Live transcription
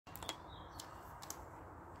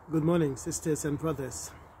Good morning, sisters and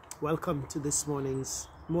brothers. Welcome to this morning's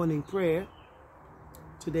morning prayer.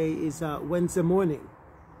 Today is Wednesday morning,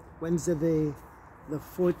 Wednesday the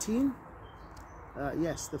 14th.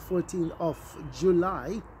 Yes, the 14th of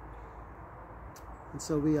July. And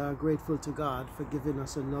so we are grateful to God for giving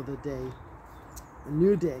us another day, a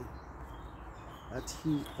new day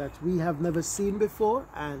that we have never seen before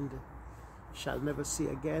and shall never see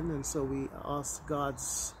again. And so we ask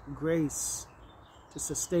God's grace to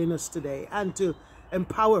sustain us today and to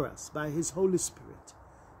empower us by His Holy Spirit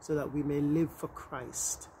so that we may live for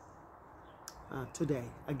Christ today,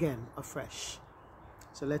 again, afresh.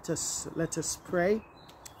 So let us pray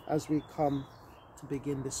as we come to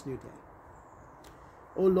begin this new day.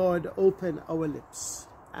 O Lord, open our lips,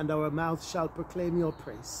 and our mouth shall proclaim your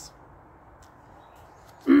praise.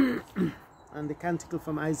 And the canticle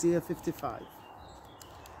from Isaiah 55.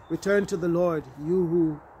 Return to the Lord,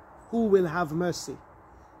 you who will have mercy,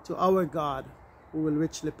 to our God, who will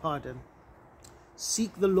richly pardon.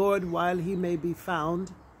 Seek the Lord while he may be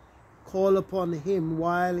found. Call upon him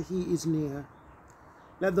while he is near.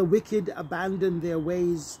 Let the wicked abandon their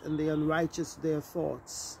ways and the unrighteous their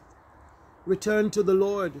thoughts. Return to the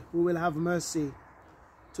Lord, who will have mercy,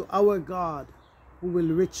 to our God, who will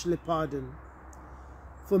richly pardon.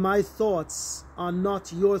 For my thoughts are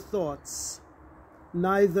not your thoughts,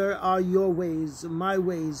 neither are your ways my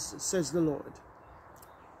ways, says the Lord.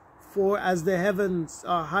 For as the heavens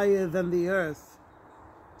are higher than the earth,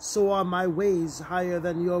 so are my ways higher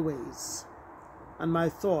than your ways, and my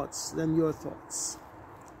thoughts than your thoughts.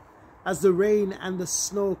 As the rain and the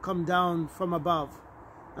snow come down from above,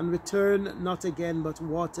 and return not again, but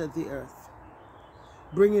water the earth,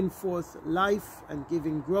 bringing forth life and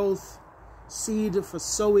giving growth, seed for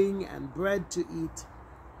sowing and bread to eat,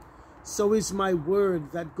 so is my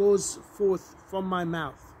word that goes forth from my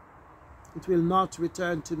mouth. It will not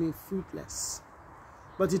return to me fruitless,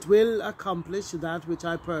 but it will accomplish that which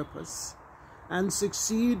I purpose, and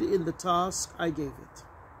succeed in the task I gave it.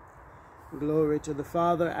 Glory to the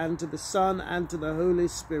Father, and to the Son, and to the Holy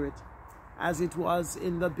Spirit, as it was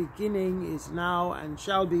in the beginning, is now, and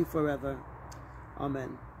shall be forever.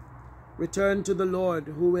 Amen. Return to the Lord,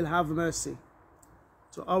 who will have mercy,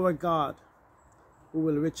 to our God, who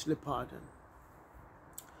will richly pardon.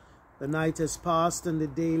 The night has passed and the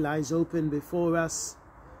day lies open before us.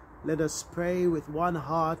 Let us pray with one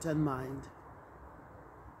heart and mind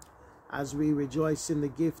as we rejoice in the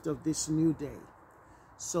gift of this new day.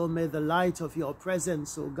 So may the light of your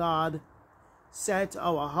presence, O God, set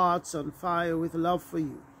our hearts on fire with love for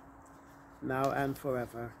you, now and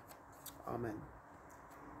forever. Amen.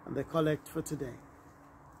 And the collect for today.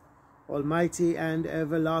 Almighty and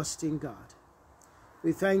everlasting God,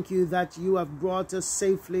 we thank you that you have brought us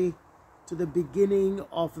safely to the beginning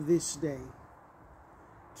of this day.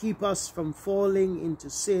 Keep us from falling into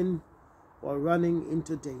sin or running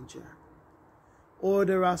into danger.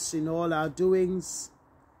 Order us in all our doings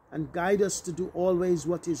and guide us to do always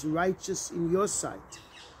what is righteous in your sight.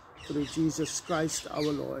 Through Jesus Christ our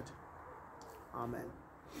Lord. Amen.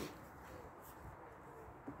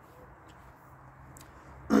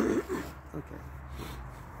 Okay.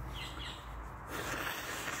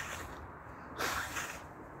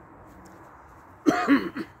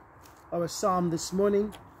 Our psalm this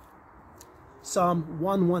morning, Psalm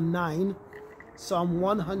 119, Psalm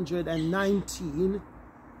 119,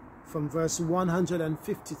 from verse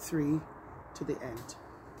 153 to the end.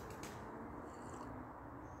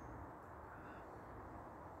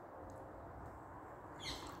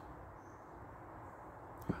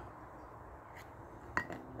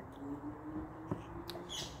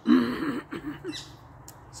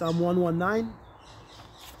 Psalm 119,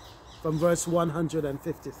 from verse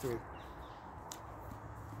 153.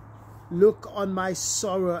 Look on my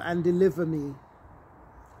sorrow and deliver me,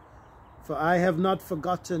 for I have not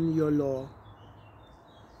forgotten your law.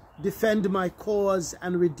 Defend my cause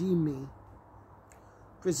and redeem me.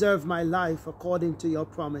 Preserve my life according to your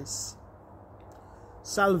promise.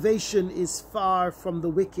 Salvation is far from the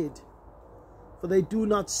wicked, for they do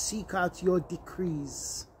not seek out your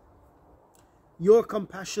decrees. Your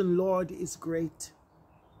compassion, Lord, is great.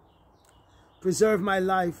 Preserve my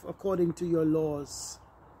life according to your laws.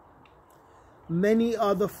 Many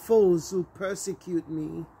are the foes who persecute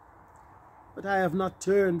me, but I have not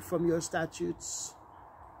turned from your statutes.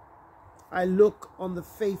 I look on the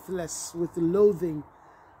faithless with loathing,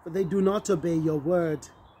 for they do not obey your word.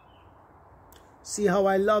 See how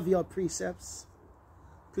I love your precepts.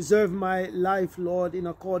 Preserve my life, Lord, in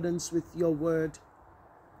accordance with your word.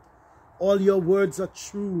 All your words are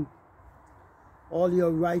true. All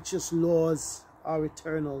your righteous laws are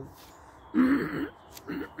eternal.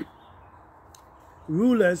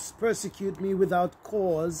 Rulers persecute me without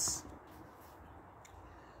cause,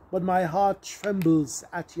 but my heart trembles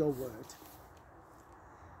at your word.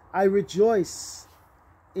 I rejoice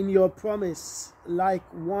in your promise like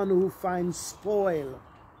one who finds spoil.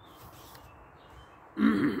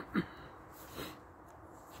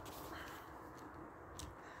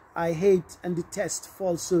 I hate and detest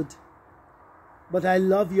falsehood, but I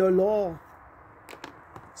love your law.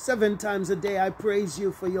 7 times a day I praise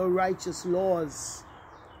you for your righteous laws.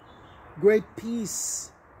 Great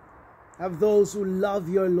peace have those who love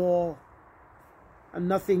your law, and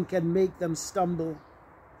nothing can make them stumble.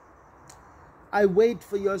 I wait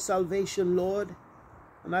for your salvation, Lord,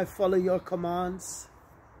 and I follow your commands.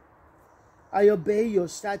 I obey your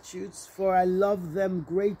statutes, for I love them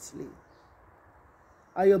greatly.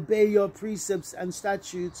 I obey your precepts and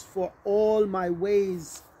statutes, for all my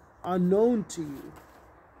ways are known to you.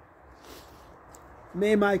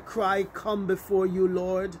 May my cry come before you,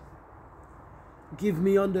 Lord. Give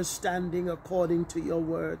me understanding according to your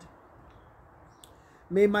word.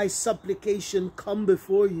 May my supplication come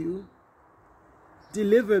before you.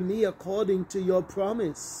 Deliver me according to your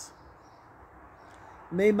promise.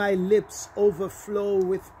 May my lips overflow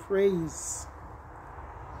with praise,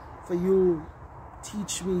 for you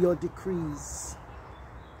teach me your decrees.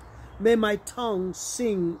 May my tongue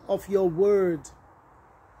sing of your word,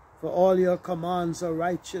 for all your commands are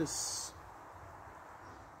righteous.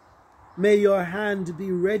 May your hand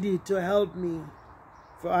be ready to help me,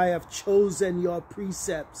 for I have chosen your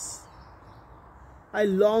precepts. I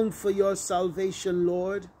long for your salvation,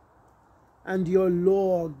 Lord, and your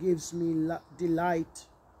law gives me delight.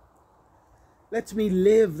 Let me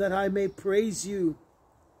live that I may praise you,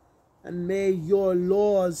 and may your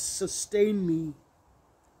laws sustain me.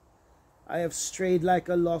 I have strayed like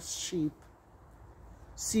a lost sheep.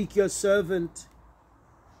 Seek your servant,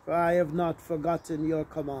 for I have not forgotten your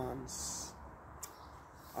commands.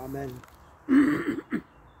 Amen.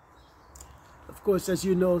 Of course, as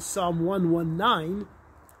you know, Psalm 119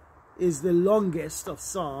 is the longest of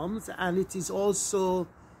Psalms, and it is also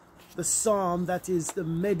the psalm that is the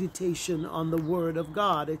meditation on the Word of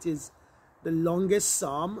God. It is the longest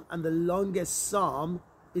psalm, and the longest psalm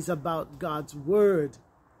is about God's Word.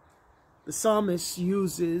 The psalmist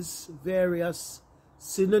uses various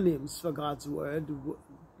synonyms for God's Word: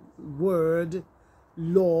 word,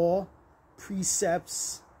 law,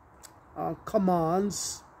 precepts,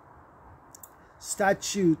 commands,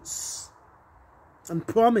 statutes, and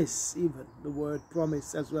promise, even the word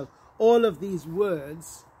promise as well. All of these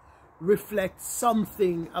words reflect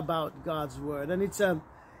something about God's word, and it's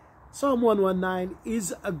Psalm 119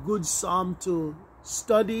 is a good psalm to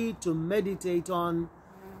study, to meditate on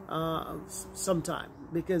sometime,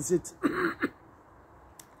 because it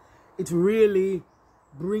it really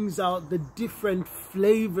brings out the different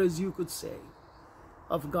flavors, you could say,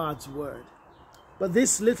 of God's word. But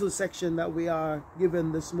this little section that we are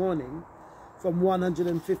given this morning, from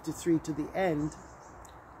 153 to the end,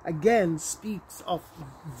 again speaks of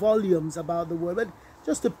volumes about the word. But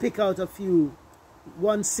just to pick out a few,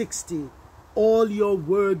 160, all your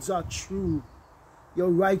words are true, your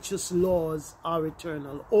righteous laws are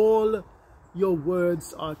eternal. All your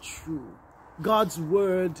words are true. God's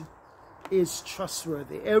word is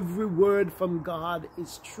trustworthy. Every word from God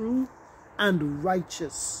is true and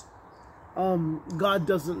righteous. God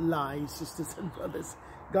doesn't lie, sisters and brothers.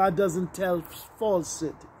 God doesn't tell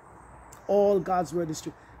falsehood. All God's word is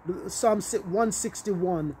true. Psalm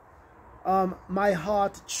 161, my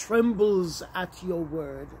heart trembles at your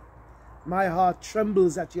word. My heart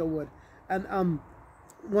trembles at your word. And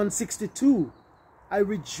 162, I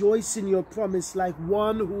rejoice in your promise like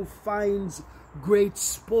one who finds great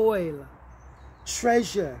spoil,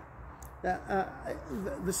 treasure.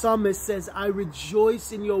 The psalmist says, I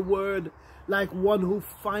rejoice in your word like one who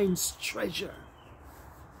finds treasure.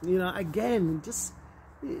 You know, again, just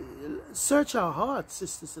search our hearts,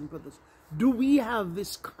 sisters and brothers. Do we have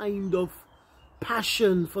this kind of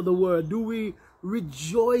passion for the word? Do we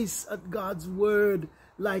rejoice at God's word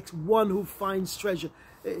like one who finds treasure?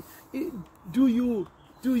 Do you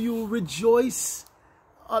rejoice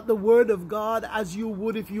at the word of God as you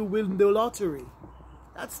would if you win the lottery?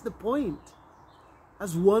 That's the point.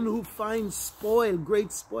 As one who finds spoil,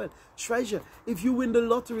 great spoil, treasure. If you win the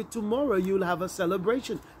lottery tomorrow, you'll have a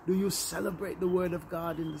celebration. Do you celebrate the word of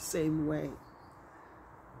God in the same way?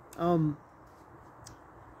 Let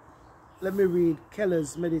me read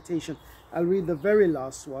Keller's meditation. I'll read the very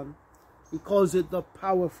last one. He calls it the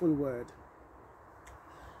powerful word.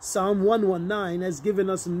 Psalm 119 has given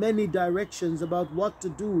us many directions about what to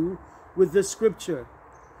do with the scripture.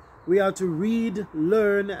 We are to read,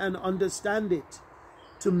 learn, and understand it,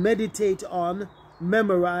 to meditate on,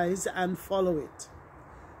 memorize, and follow it.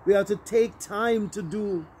 We are to take time to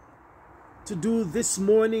do this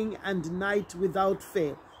morning and night without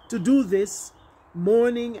fail. To do this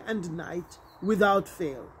morning and night without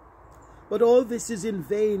fail. But all this is in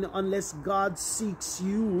vain unless God seeks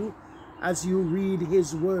you as you read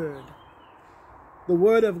his word. The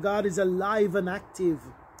word of God is alive and active,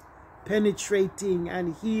 penetrating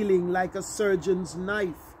and healing like a surgeon's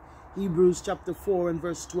knife. Hebrews chapter 4 and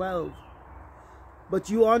verse 12. But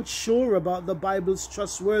you aren't sure about the Bible's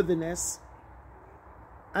trustworthiness,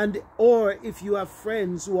 or if you have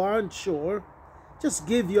friends who aren't sure, just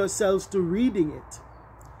give yourselves to reading it.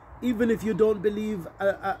 Even if you don't believe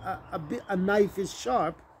a knife is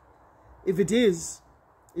sharp, if it is,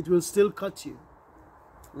 it will still cut you.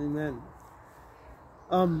 Amen.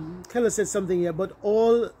 Keller said something here, but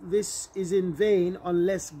all this is in vain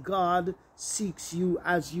unless God seeks you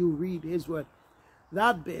as you read his word.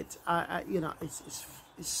 That bit, it's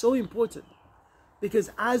so important,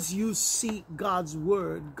 because as you seek God's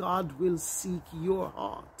word, God will seek your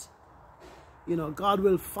heart. God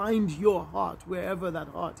will find your heart wherever that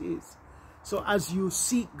heart is. So as you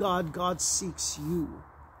seek God, God seeks you.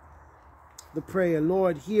 The prayer,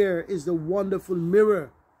 Lord, here is the wonderful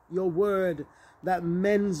mirror, your word that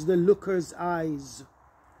mends the looker's eyes.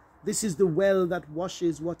 This is the well that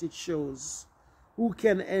washes what it shows. Who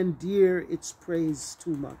can endear its praise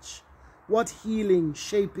too much? What healing,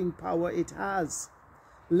 shaping power it has.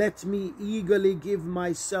 Let me eagerly give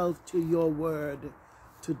myself to your word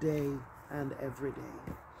today and every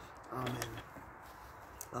day. Amen.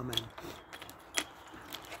 Amen.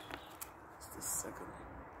 Just a second.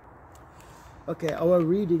 Okay, our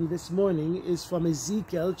reading this morning is from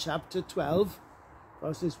Ezekiel chapter 12,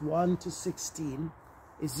 verses 1 to 16.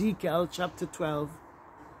 Ezekiel chapter 12,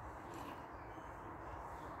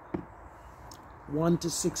 1 to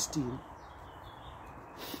 16.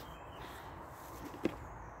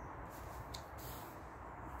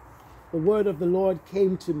 The word of the Lord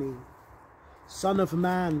came to me. Son of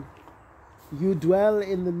man, you dwell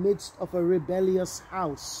in the midst of a rebellious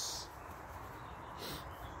house,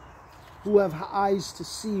 who have eyes to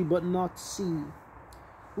see but not see,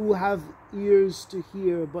 who have ears to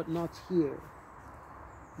hear but not hear.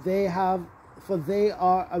 For they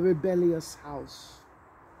are a rebellious house.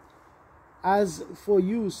 As for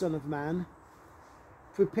you, son of man,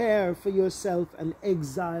 prepare for yourself an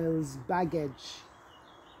exile's baggage,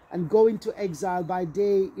 and go into exile by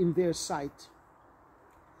day in their sight.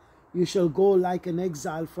 You shall go like an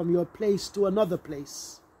exile from your place to another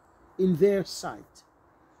place in their sight.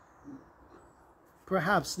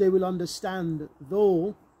 Perhaps they will understand,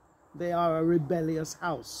 though they are a rebellious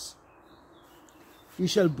house. You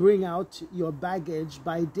shall bring out your baggage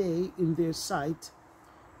by day in their sight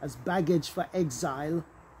as baggage for exile,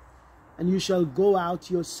 and you shall go out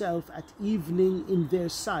yourself at evening in their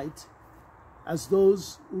sight, as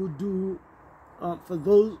those who do, who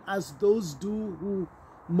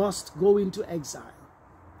must go into exile.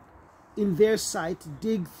 In their sight,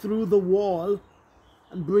 dig through the wall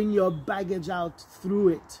and bring your baggage out through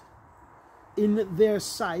it. In their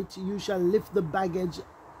sight, you shall lift the baggage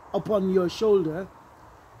upon your shoulder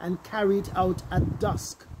and carry it out at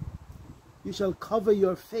dusk. You shall cover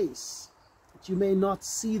your face, that you may not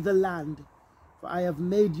see the land, for I have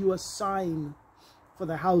made you a sign for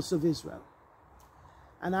the house of Israel.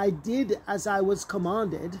 And I did as I was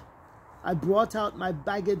commanded. I brought out my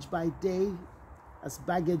baggage by day as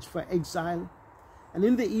baggage for exile, and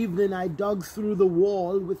in the evening I dug through the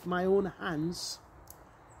wall with my own hands.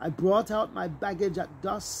 I brought out my baggage at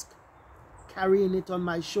dusk, carrying it on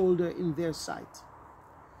my shoulder in their sight.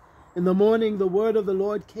 In the morning the word of the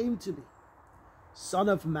Lord came to me. Son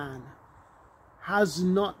of man, has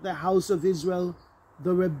not the house of Israel,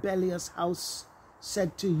 the rebellious house,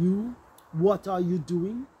 said to you, what are you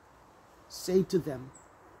doing? Say to them,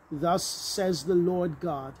 thus says the Lord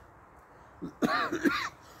God.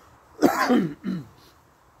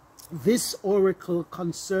 This oracle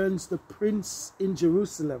concerns the prince in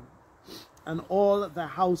Jerusalem and all the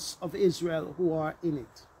house of Israel who are in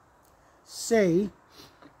it. Say,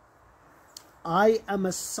 I am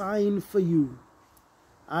a sign for you.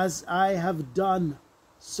 As I have done,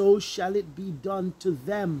 so shall it be done to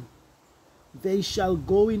them. They shall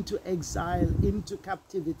go into exile, into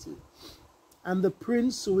captivity, and the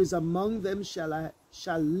prince who is among them shall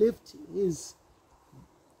lift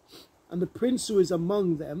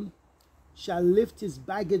his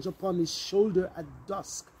baggage upon his shoulder at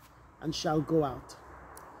dusk, and shall go out.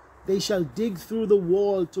 They shall dig through the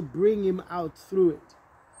wall to bring him out through it.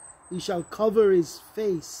 He shall cover his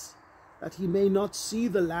face, that he may not see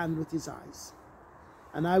the land with his eyes.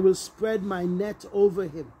 And I will spread my net over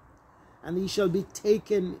him, and he shall be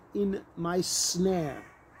taken in my snare.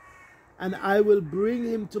 And I will bring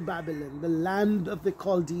him to Babylon, the land of the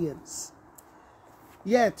Chaldeans.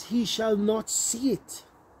 Yet he shall not see it,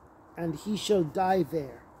 and he shall die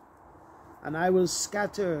there. And I will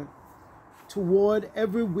scatter toward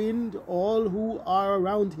every wind all who are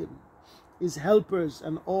around him, his helpers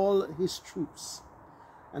and all his troops.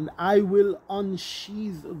 And I will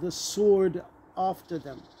unsheathe the sword after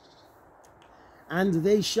them. And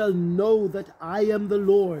they shall know that I am the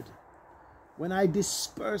Lord, when I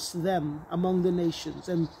disperse them among the nations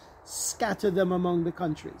and scatter them among the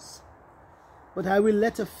countries. But I will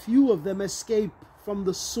let a few of them escape from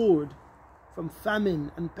the sword, from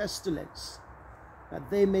famine and pestilence, that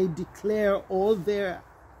they may declare all their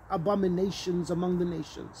abominations among the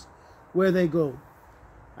nations where they go,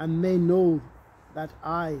 and may know that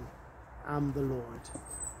I am the Lord.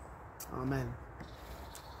 Amen.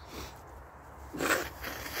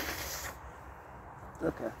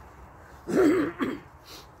 Okay.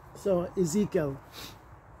 So Ezekiel,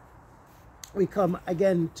 we come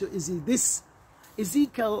again to Ezekiel. This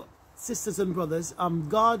Ezekiel, sisters and brothers,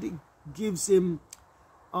 God gives him,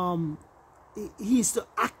 he's to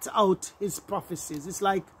act out his prophecies. It's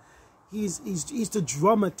like he's to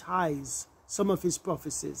dramatize some of his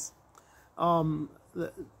prophecies. In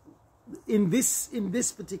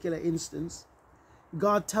this particular instance,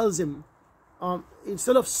 God tells him,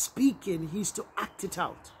 instead of speaking, he's to act it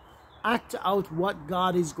out. Act out what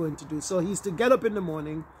God is going to do. So he's to get up in the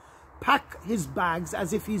morning, pack his bags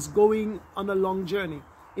as if he's going on a long journey.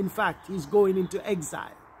 In fact, he's going into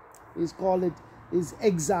exile. He's called it his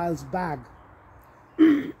exile's bag.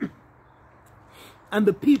 And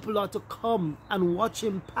the people are to come and watch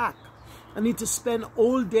him pack. And need to spend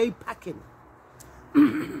all day packing.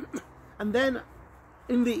 And then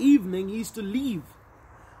in the evening, he's to leave.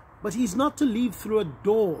 But he's not to leave through a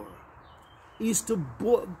door. He's to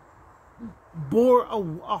bore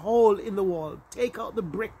a hole in the wall, take out the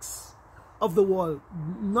bricks of the wall,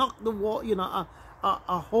 knock the wall,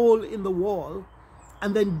 a hole in the wall,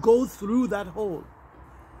 and then go through that hole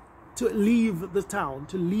to leave the town,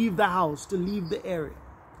 to leave the house, to leave the area.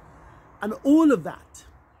 And all of that,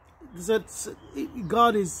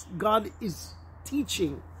 God is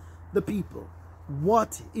teaching the people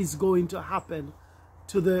what is going to happen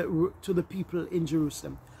to the people in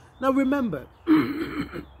Jerusalem. Now remember,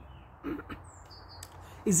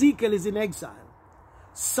 Ezekiel is in exile.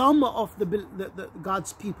 Some of the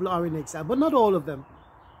God's people are in exile, but not all of them.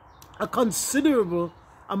 A considerable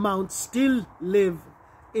amount still live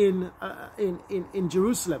in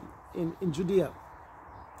Jerusalem, in Judea.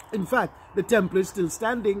 In fact, the temple is still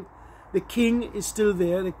standing. The king is still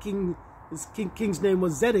there. His king's name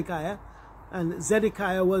was Zedekiah, and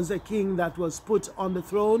Zedekiah was a king that was put on the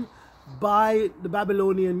throne by the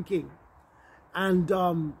Babylonian king, and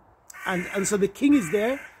so the king is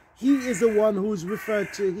there. He is the one who's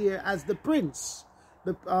referred to here as the prince.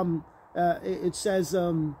 It says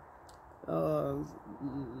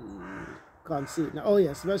can't see it now. Oh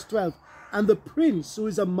yes, verse 12. And the prince who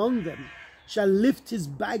is among them shall lift his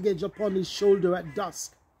baggage upon his shoulder at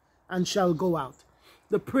dusk, and shall go out.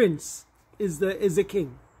 The prince is the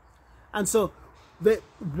king. And so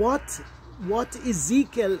what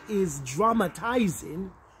Ezekiel is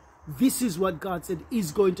dramatizing, this is what God said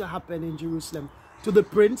is going to happen in Jerusalem to the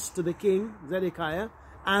prince, to the king Zedekiah,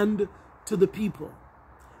 and to the people.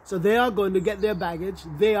 So they are going to get their baggage.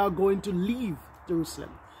 They are going to leave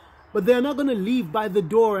Jerusalem, but they're not going to leave by the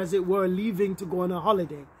door, as it were, leaving to go on a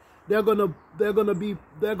holiday. They're going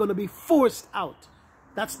to be forced out.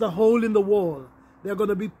 That's the hole in the wall. They're going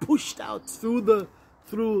to be pushed out through the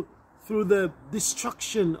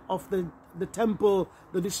destruction of the temple,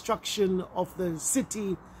 the destruction of the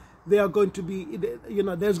city. They are going to be,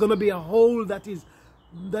 there's going to be a hole that is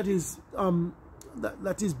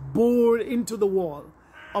bored into the wall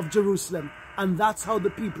of Jerusalem, and that's how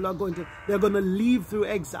the people are they're going to leave through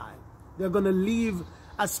exile. They're going to leave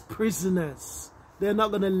as prisoners. They're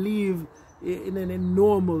not going to leave in a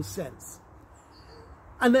normal sense.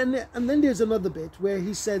 And then there's another bit where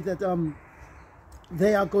he said that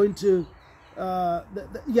they are going to,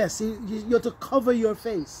 yes, you're to cover your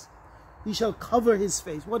face. He shall cover his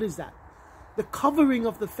face. What is that? The covering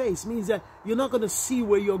of the face means that you're not going to see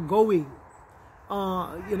where you're going.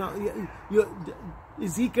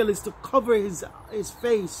 Ezekiel is to cover his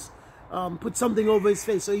face, put something over his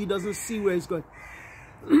face so he doesn't see where he's going.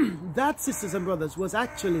 That, sisters and brothers, was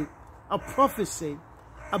actually a prophecy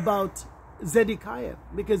about Zedekiah,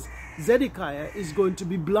 because Zedekiah is going to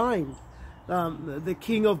be blind. The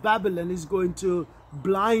king of Babylon is going to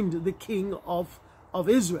blind the king of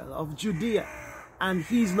Israel, of Judea, and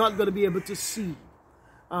he's not going to be able to see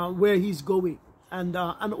where he's going, and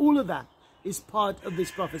all of that is part of this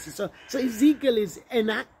prophecy. So Ezekiel is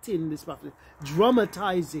enacting this prophecy,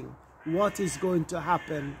 dramatizing what is going to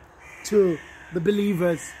happen to the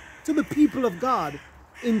believers, to the people of God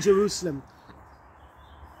in Jerusalem.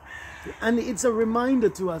 And it's a reminder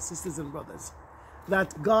to us, sisters and brothers,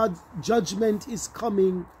 that God's judgment is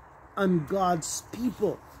coming on God's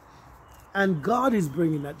people. And God is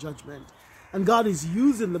bringing that judgment. And God is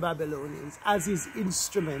using the Babylonians as his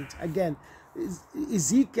instrument. Again,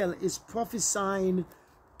 Ezekiel is prophesying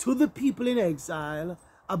to the people in exile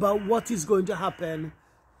about what is going to happen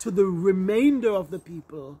to the remainder of the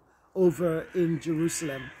people over in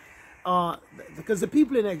Jerusalem. Because the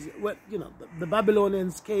people in exile, well, the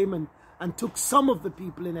Babylonians came and took some of the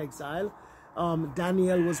people in exile.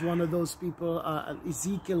 Daniel was one of those people.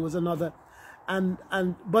 Ezekiel was another.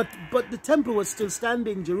 But the temple was still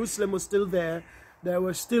standing. Jerusalem was still there. There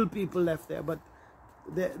were still people left there. But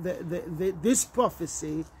this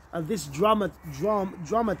prophecy, this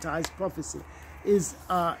dramatized prophecy, is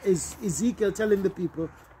Ezekiel telling the people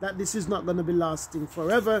that this is not going to be lasting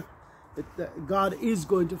forever. That God is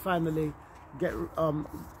going to finally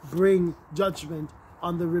bring judgment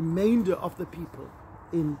on the remainder of the people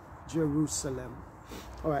in Jerusalem.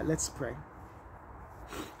 All right, let's pray.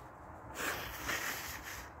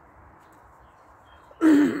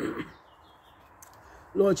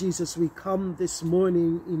 Lord Jesus, we come this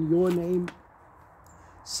morning in your name,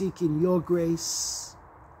 seeking your grace.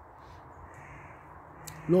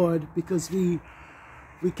 Lord, because we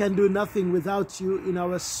can do nothing without you. In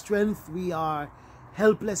our strength, we are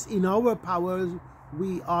helpless. In our power,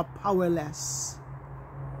 we are powerless.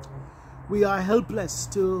 We are helpless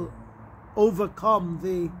to overcome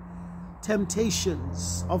the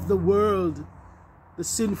temptations of the world, the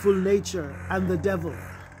sinful nature, and the devil.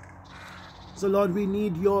 So Lord, we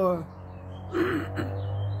need your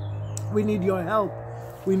help.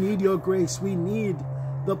 We need your grace. We need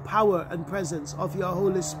the power and presence of your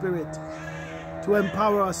Holy Spirit to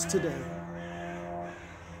empower us today,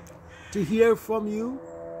 to hear from you,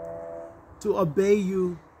 to obey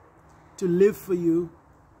you, to live for you,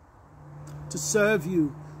 to serve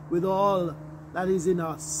you with all that is in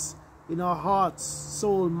us, in our hearts,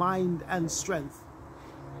 soul, mind, and strength.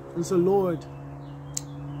 And so, Lord,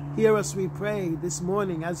 hear us, we pray, this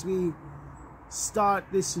morning as we start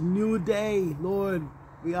this new day. Lord,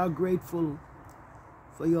 we are grateful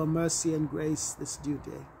for your mercy and grace this new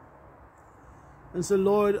day. And so,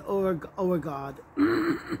 Lord, our God,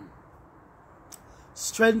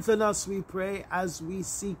 strengthen us, we pray, as we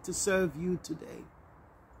seek to serve you today.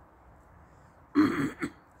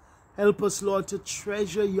 Help us, Lord, to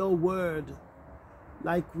treasure your word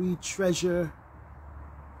like we treasure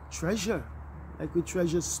like we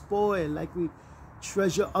treasure spoil, like we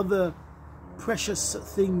treasure other precious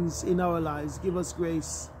things in our lives. Give us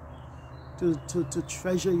grace to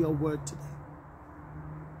treasure your word today.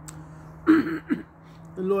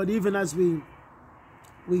 And Lord, even as we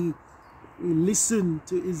listen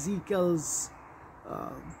to Ezekiel's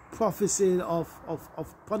prophecy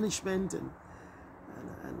of punishment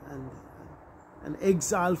and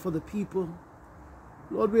exile for the people,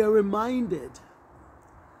 Lord, we are reminded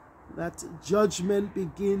that judgment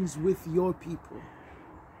begins with your people.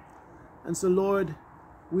 And so, Lord,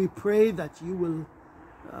 we pray that you will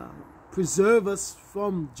preserve us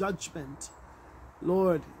from judgment,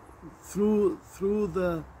 Lord, through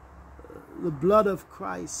the blood of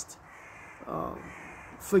Christ.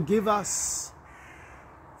 Forgive us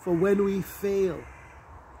for when we fail,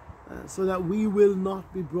 so that we will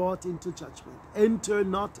not be brought into judgment. Enter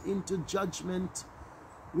not into judgment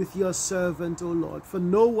with your servant, O Lord, for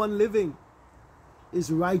no one living is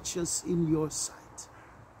righteous in your sight.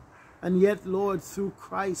 And yet, Lord, through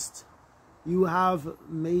Christ, you have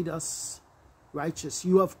made us righteous.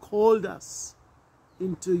 You have called us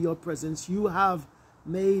into your presence. You have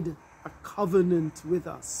made a covenant with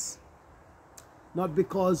us, not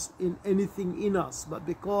because in anything in us, but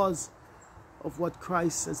because of what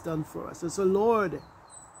Christ has done for us. And so, Lord,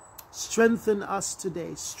 strengthen us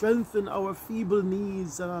today. Strengthen our feeble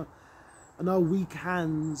knees and our weak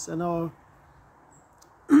hands and our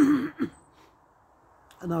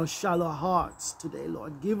and our shallow hearts today,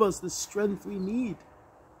 Lord. Give us the strength we need,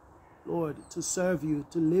 Lord, to serve you,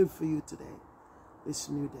 to live for you today, this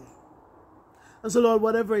new day. And so, Lord,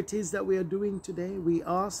 whatever it is that we are doing today, we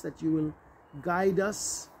ask that you will guide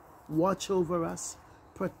us, watch over us,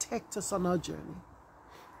 protect us on our journey.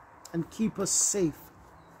 and keep us safe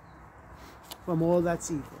from all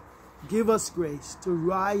that's evil. Give us grace to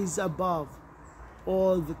rise above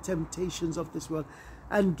all the temptations of this world,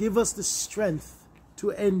 and give us the strength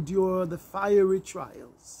to endure the fiery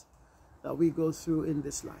trials that we go through in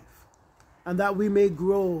this life, and that we may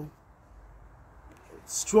grow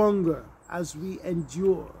stronger as we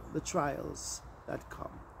endure the trials that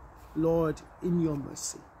come. Lord, in your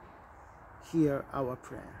mercy, hear our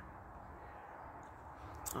prayer.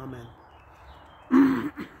 Amen.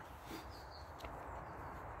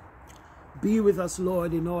 Be with us,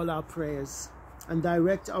 Lord, in all our prayers, and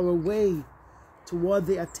direct our way toward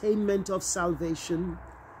the attainment of salvation,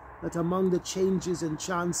 that among the changes and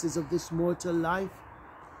chances of this mortal life,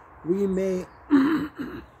 we may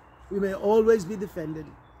always be defended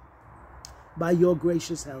by your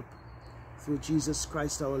gracious help, through Jesus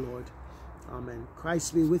Christ our Lord. Amen.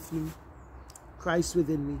 Christ be with me, Christ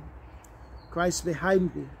within me, Christ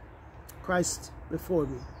behind me, Christ before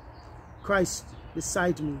me, Christ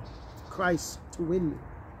beside me, Christ to win me,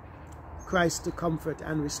 Christ to comfort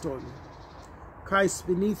and restore me, Christ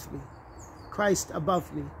beneath me, Christ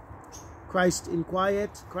above me, Christ in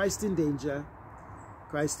quiet, Christ in danger,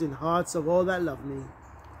 Christ in hearts of all that love me,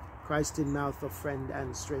 Christ in mouth of friend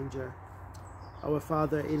and stranger. Our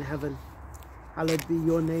Father in heaven, hallowed be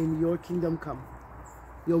your name, your kingdom come.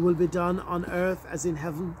 Your will be done on earth as in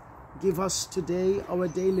heaven. Give us today our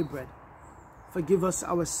daily bread. Forgive us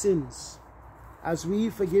our sins, as we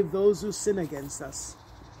forgive those who sin against us.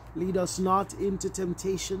 Lead us not into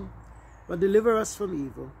temptation, but deliver us from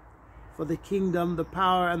evil. For the kingdom, the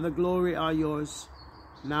power, and the glory are yours,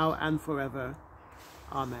 now and forever.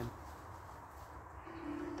 Amen.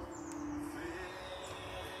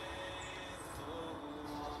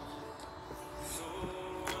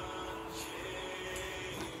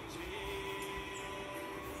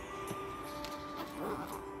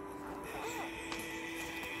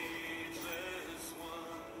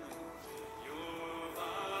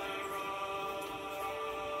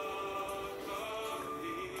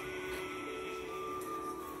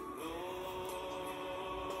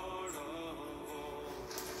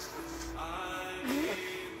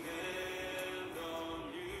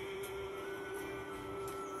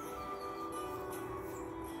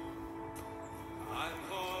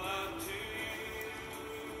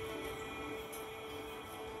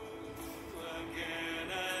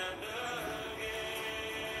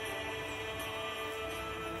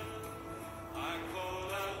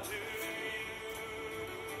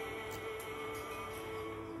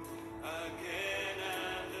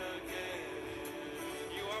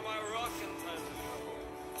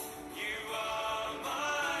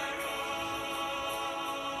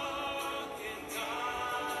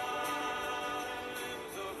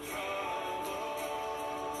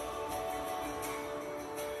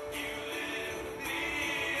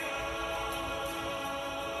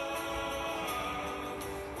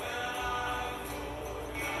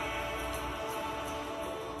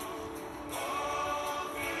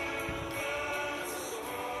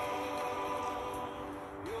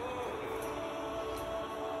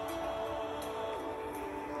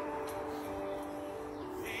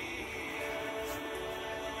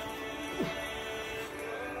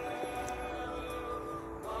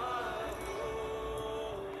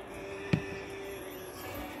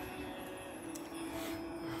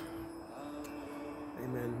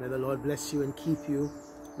 May the Lord bless you and keep you.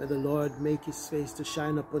 May the Lord make his face to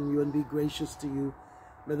shine upon you and be gracious to you.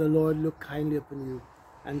 May the Lord look kindly upon you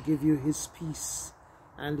and give you his peace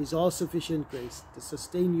and his all-sufficient grace to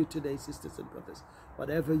sustain you today, sisters and brothers,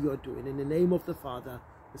 whatever you're doing. In the name of the Father,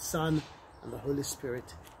 the Son, and the Holy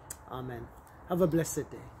Spirit. Amen. Have a blessed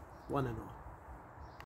day, one and all.